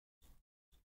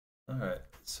All right,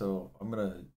 so I'm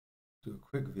gonna do a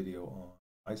quick video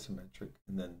on isometric,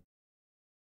 and then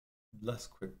less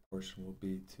quick portion will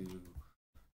be to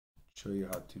show you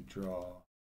how to draw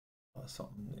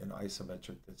something in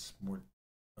isometric that's more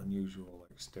unusual,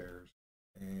 like stairs,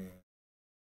 and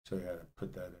show you how to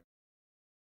put that in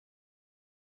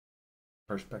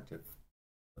perspective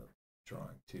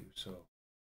drawing too. So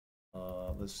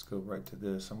let's go right to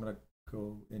this. I'm gonna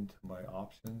go into my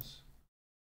options,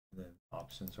 and then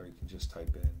options, or you can just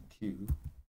type in Q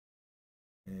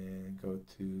and go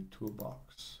to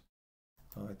toolbox.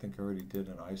 I think I already did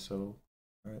an ISO,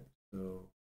 right? So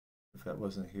if that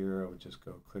wasn't here, I would just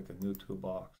go click a new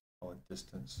toolbox, call it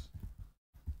distance.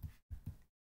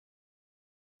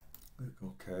 Click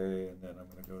OK, and then I'm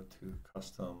going to go to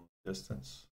custom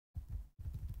distance.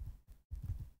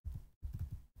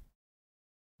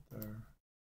 There,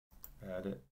 add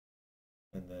it,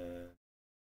 and then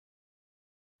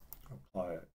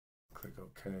apply it. Click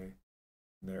OK, and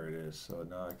there it is. So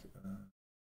now I can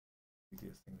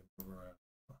easiest thing to move around.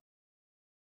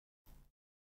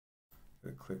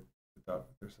 Click without,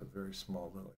 there's a very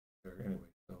small little there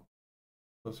anyway, so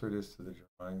closer it is to the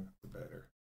drawing, the better.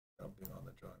 I'll be on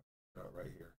the drawing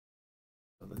right here.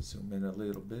 So let's zoom in a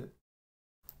little bit,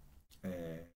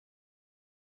 and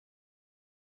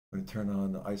I'm going to turn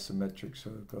on the isometric. So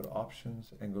go to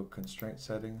options and go constraint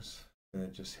settings,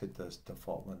 and just hit the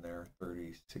default one there,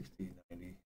 30, 60,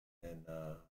 90, and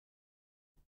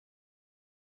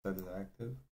set it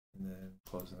active, and then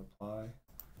close and apply.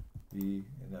 V,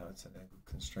 and now it's in angle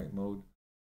constraint mode.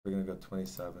 We're going to go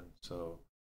 27, so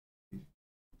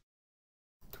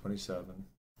 27,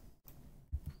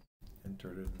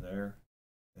 enter it in there,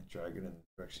 and drag it in the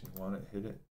direction you want it, hit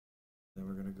it. Then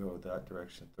we're going to go that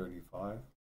direction, 35.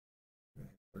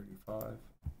 35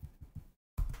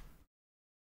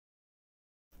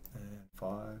 and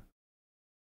 5.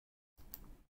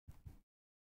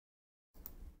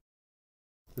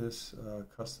 This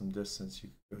custom distance, you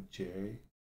can go J,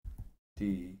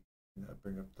 D, and that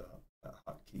bring up that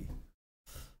hotkey.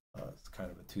 It's kind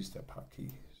of a two-step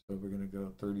hotkey. So we're going to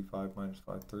go 35 minus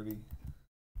 530,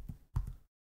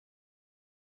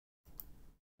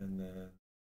 and then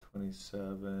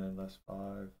 27 less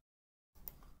 5,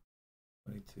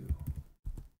 22.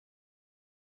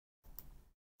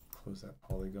 Close that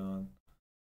polygon,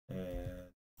 and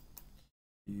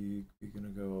you're going to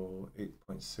go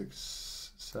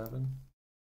 8.67.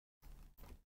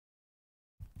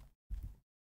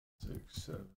 6,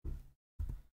 7,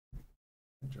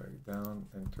 and drag it down,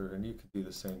 enter, and you could do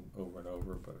the same over and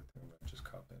over, but I think I'm going to just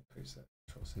copy and paste that.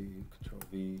 Control C, Control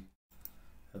V,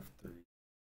 F3,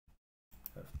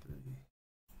 F3,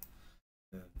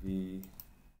 then V,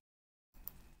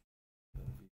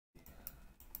 then V,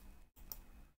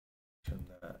 trim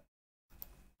that,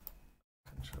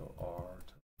 Control R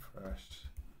to refresh,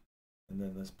 and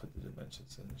then let's put the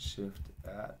dimensions in, Shift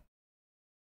at,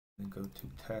 and go to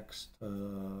text,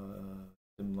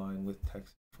 dim line with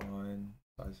text fine,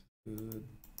 size is good,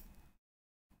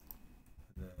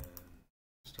 and then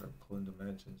start pulling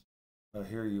dimensions.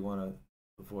 Here you want to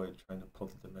avoid trying to pull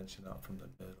the dimension out from the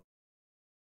middle.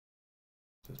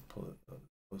 Just pull it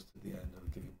close to the end, it'll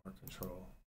give you more control.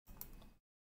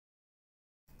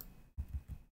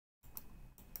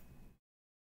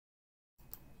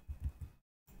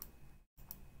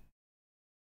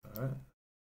 All right.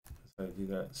 I do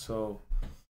that. So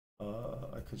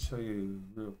I could show you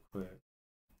real quick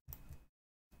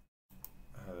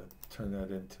how to turn that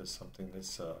into something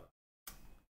that's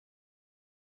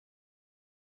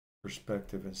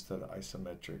perspective instead of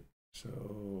isometric.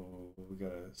 So we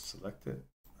gotta select it.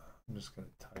 I'm just gonna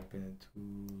type in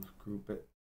tools, group it,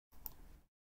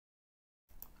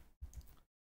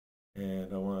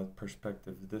 and I want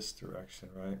perspective this direction,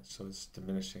 right? So it's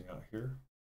diminishing out here.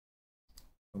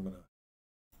 I'm gonna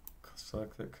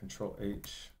select it, Control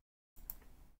H,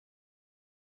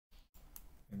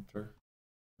 enter.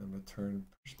 I'm going to turn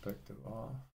perspective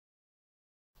off,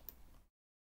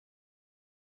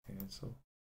 cancel,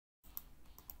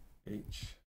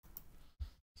 H.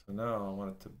 So now I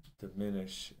want it to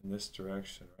diminish in this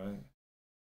direction, right?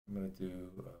 I'm going to do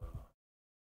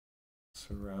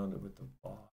surround it with the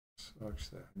box.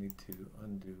 Actually, I need to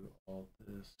undo all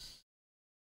this.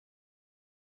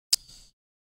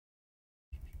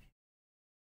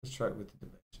 Let's try it with the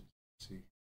dimensions. See,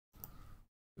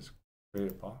 just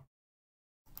create a box,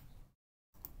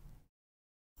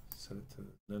 set it to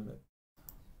the limit,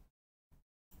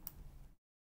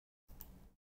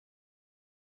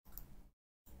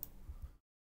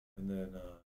 and then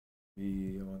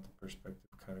V, I want the perspective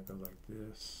kind of go like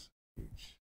this.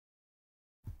 H.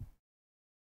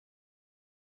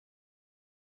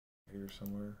 here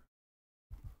somewhere.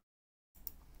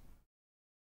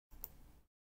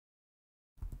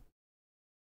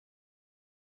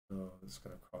 So it's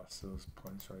going to cross those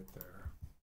points right there.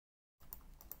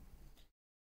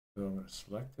 So I'm going to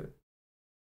select it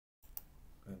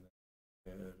and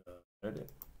then hit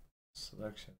edit,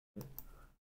 selection, hit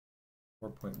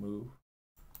 4-point move,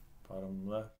 bottom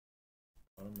left,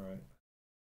 bottom right,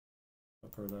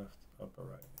 upper left, upper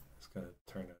right. It's going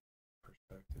to turn it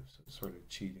perspective, so it's sort of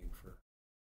cheating for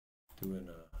doing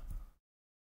a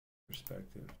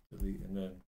perspective, delete, and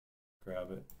then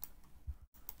grab it,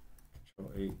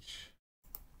 Control H,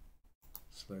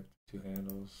 select the two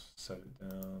handles, set it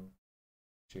down,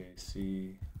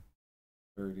 JC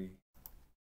 30.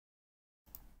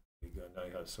 There you go. Now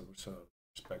you have some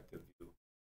perspective view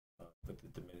with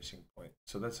the diminishing point.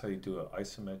 So that's how you do an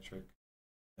isometric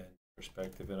and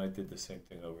perspective. And I did the same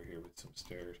thing over here with some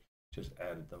stairs. Just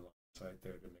added the line side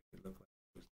there to make it look like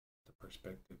it was the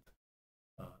perspective,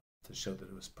 to show that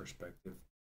it was perspective.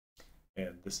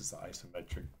 And this is the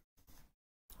isometric.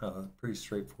 Pretty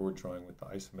straightforward drawing with the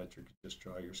isometric. You just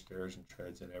draw your stairs and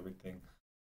treads and everything.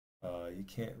 You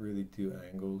can't really do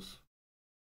angles.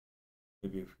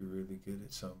 Maybe if you're really good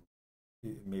at some,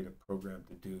 it made a program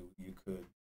to do, you could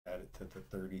add it to the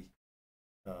 30,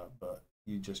 but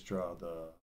you just draw the,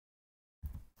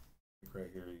 like right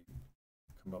here, you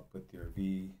come up with your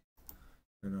V,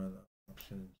 turn on the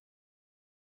options.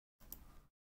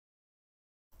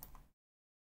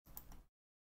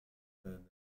 Then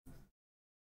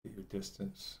get your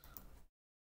distance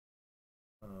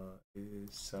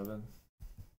is 7.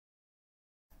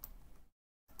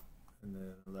 And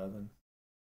then 11,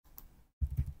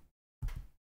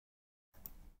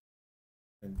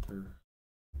 enter,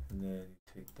 and then you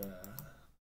take that,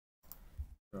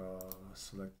 draw,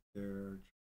 select there,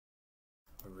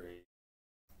 array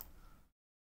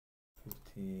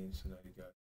 15, so now you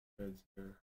got threads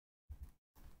there.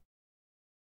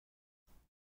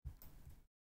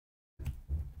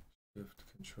 Shift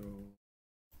Control,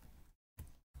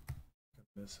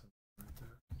 miss them right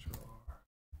there, Control R.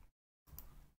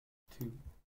 2.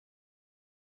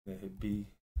 Then hit B.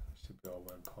 Should be all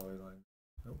one polyline.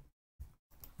 Nope.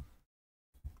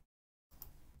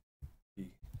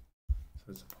 B.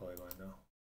 So it's a polyline now.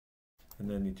 And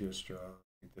then you just draw.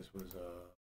 I think this was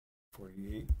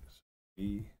 48. So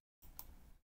B.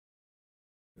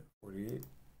 Hit 48.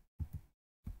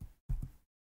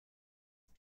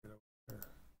 Get over there.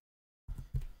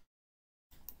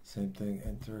 Same thing.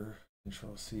 Enter.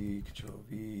 Control C. Control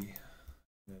V.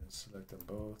 And then select them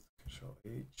both, Control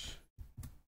H,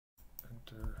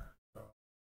 enter, draw,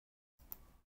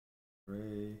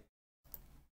 array,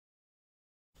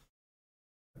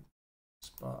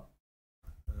 spot,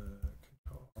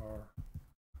 Control R,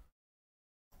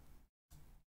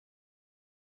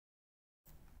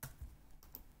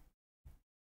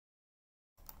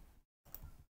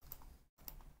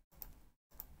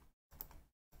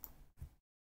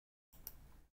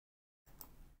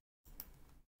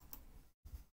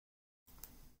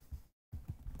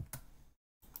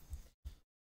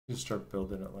 just start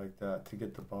building it like that. To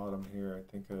get the bottom here, I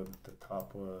think the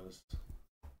top was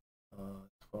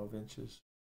 12 inches.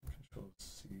 Control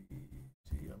C,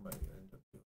 I might end up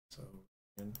doing so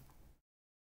again.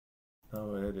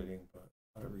 No editing, but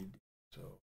I read. So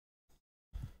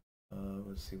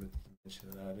let's see what the dimension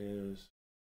of that is.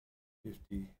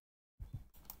 50.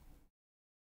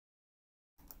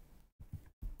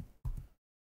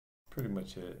 Pretty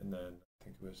much it, and then I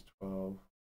think it was 12.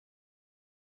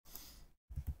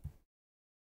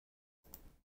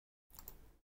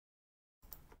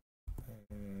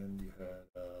 And you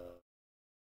had,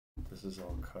 this is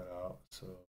all cut out, so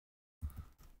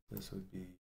this would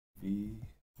be V,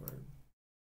 where it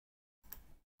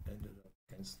ended up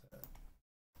against that.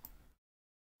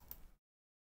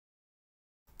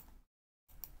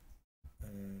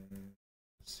 And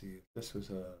let's see, if this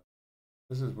was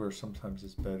this is where sometimes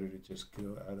it's better to just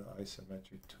go out of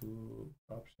isometric tool,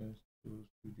 options, tools,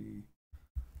 2D.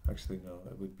 Actually, no,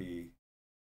 it would be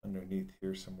underneath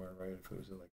here somewhere, right? If it was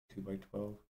like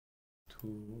 2x12,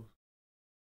 tools,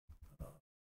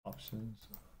 options,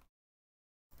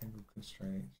 angle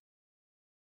constraints,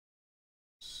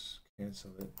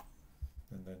 cancel it,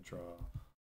 and then draw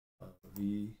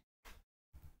V,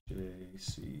 J,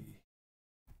 C,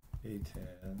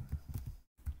 A10,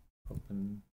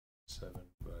 open, 7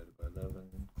 divided by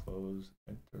 11, close,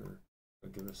 enter.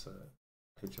 It'll give us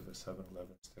a pitch of a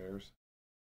 711 stairs.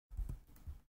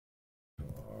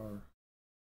 R.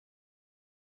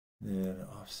 Then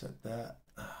offset that.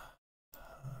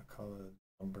 Call it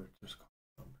number, just call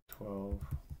it number 12.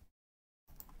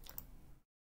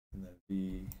 And then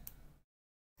V,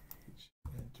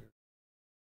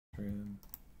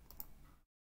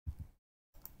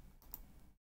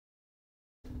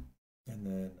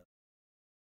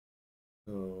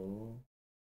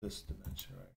 this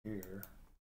dimension right here,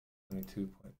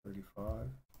 22.35.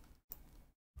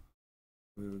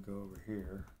 We would go over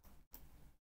here,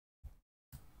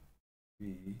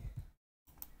 V,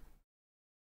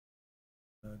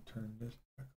 turn this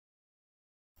back.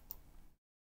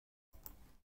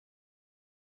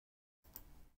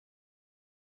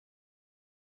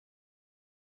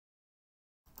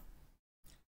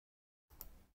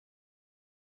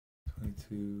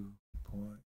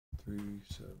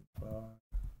 $22.375.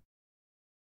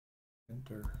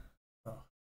 Enter. Oh,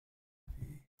 V.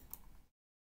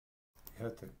 You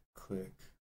have to click.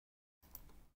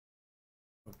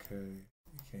 Okay, you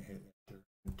can't hit enter.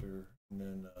 Enter, and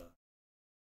then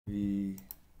V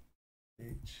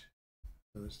H.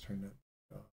 So let's turn that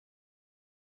off.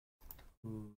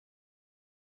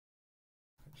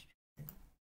 Constraint.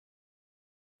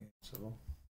 Cancel.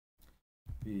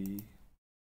 V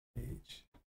H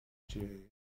J.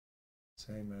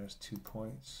 Same as 2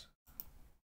 points.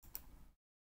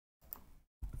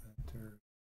 Enter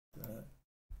that.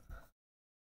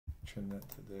 Trim that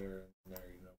to there, and there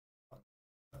you know.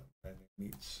 And it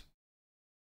meets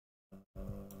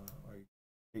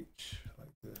H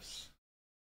like this.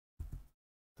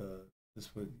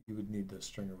 This would you would need the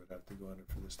stringer would have to go under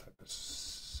for this type of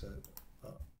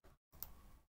setup.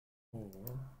 Or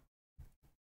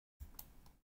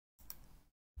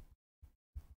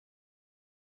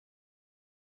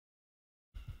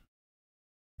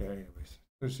yeah, anyways,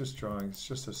 there's just drawings. It's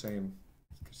just the same.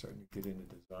 It's starting to get into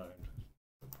design.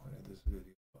 That's the point of this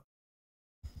video.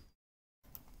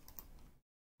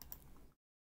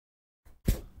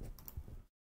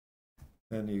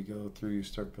 Then you go through, you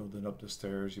start building up the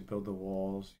stairs, you build the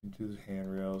walls, you do the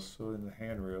handrails. So in the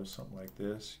handrails, something like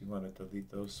this, you want to delete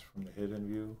those from the hidden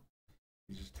view.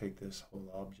 You just take this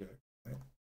whole object, right?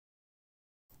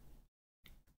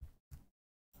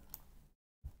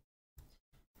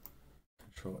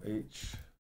 Control H,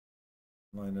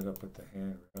 line it up with the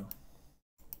handrail.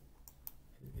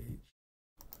 Hit H,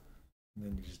 and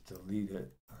then you just delete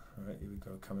it. All right, you would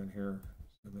go come in here,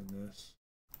 zoom in this,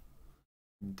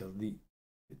 and delete.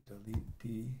 Delete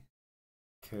D,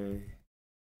 K,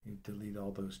 you delete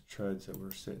all those treads that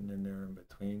were sitting in there in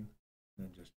between, and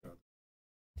then just draw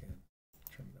again,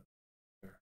 trim that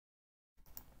there.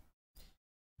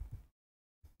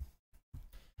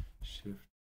 Shift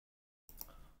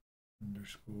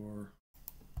underscore.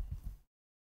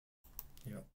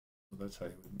 Yep. So that's how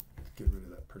you would get rid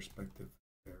of that perspective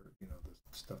there, you know, the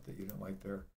stuff that you don't like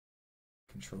there.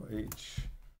 Control H,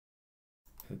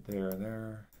 hit there and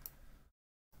there.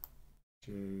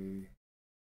 J,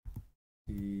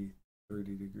 D,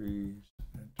 30 degrees,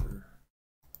 enter.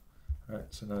 All right,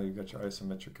 so now you've got your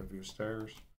isometric of your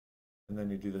stairs, and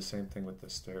then you do the same thing with the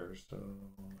stairs. So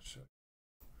I'll show you.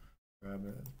 Grab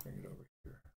it and bring it over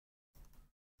here.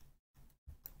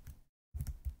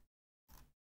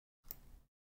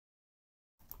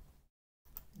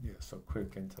 Yeah, so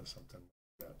quick into something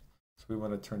like that. So we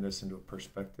want to turn this into a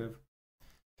perspective.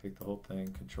 Take the whole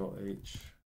thing, Control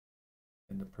H.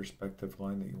 And the perspective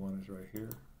line that you want is right here.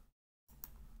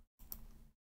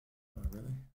 Oh,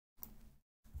 really?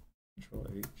 Control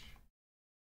H.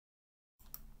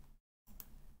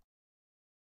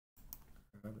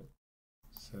 Grab it.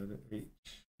 Set it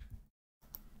H.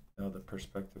 Now the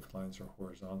perspective lines are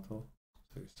horizontal.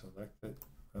 So you select it.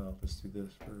 Let's do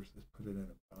this first. Let's put it in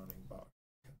a bounding box.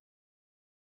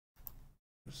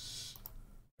 Just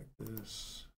like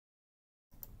this.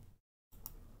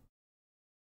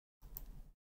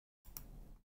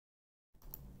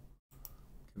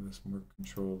 Give us more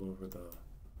control over the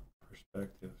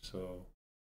perspective. So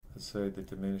let's say the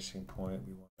diminishing point,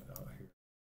 we want it out here.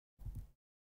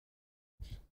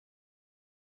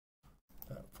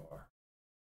 That far.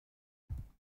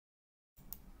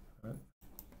 All right.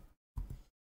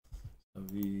 So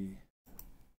V,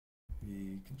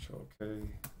 Control K.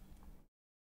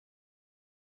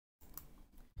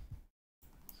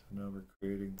 So now we're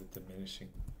creating the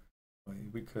diminishing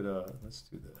point. We could, let's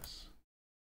do this.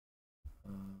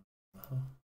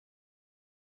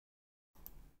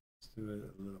 Let's do it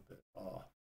a little bit off.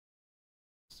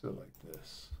 Let's do it like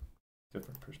this.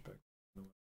 Different perspective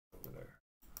over there.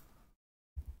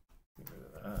 Get rid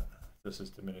of that. This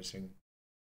is diminishing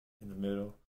in the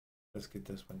middle. Let's get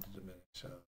this one to diminish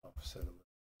opposite a little.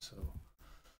 So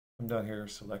come down here,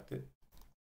 select it,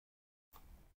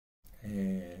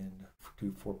 and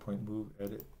do 4-point move,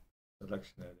 edit,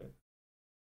 selection edit,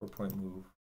 4-point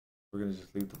move. We're going to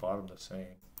just leave the bottom the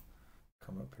same.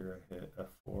 Come up here and hit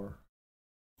F4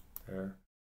 there.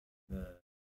 Then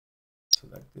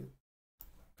select it.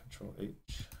 Control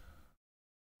H.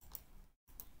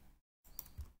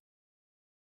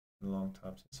 been a long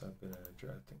time since I've been in a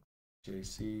draft. I think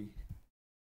JC.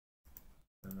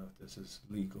 I don't know if this is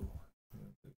legal. You know,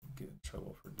 they can get in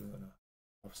trouble for doing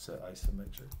a offset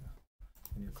isometric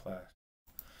in your class.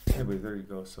 Anyway, there you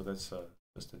go. So that's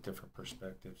just a different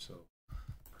perspective. So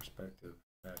perspective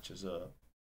matches up.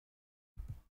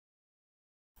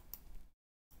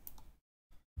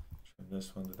 Trim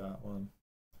this one to that one.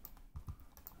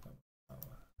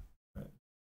 Right.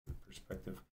 The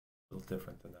perspective a little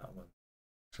different than that one.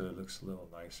 So it looks a little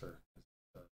nicer.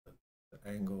 The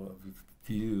angle of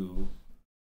view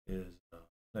is,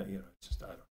 you know, it's just, I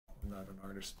don't know, I'm not an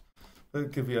artist. But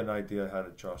it'll give you an idea how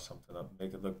to draw something up,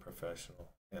 make it look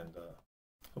professional, and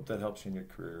hope that helps you in your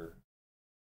career.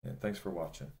 And thanks for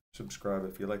watching. Subscribe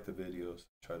if you like the videos.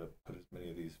 Try to put as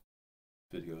many of these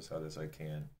videos out as I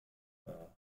can.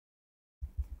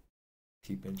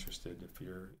 Keep interested. If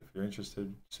you're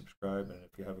interested, subscribe, and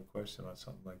if you have a question on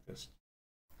something like this,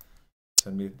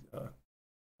 send me a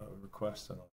request,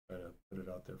 and I'll try to put it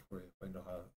out there for you if I know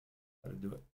how to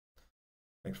do it.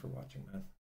 Thanks for watching, man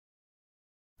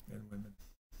and women.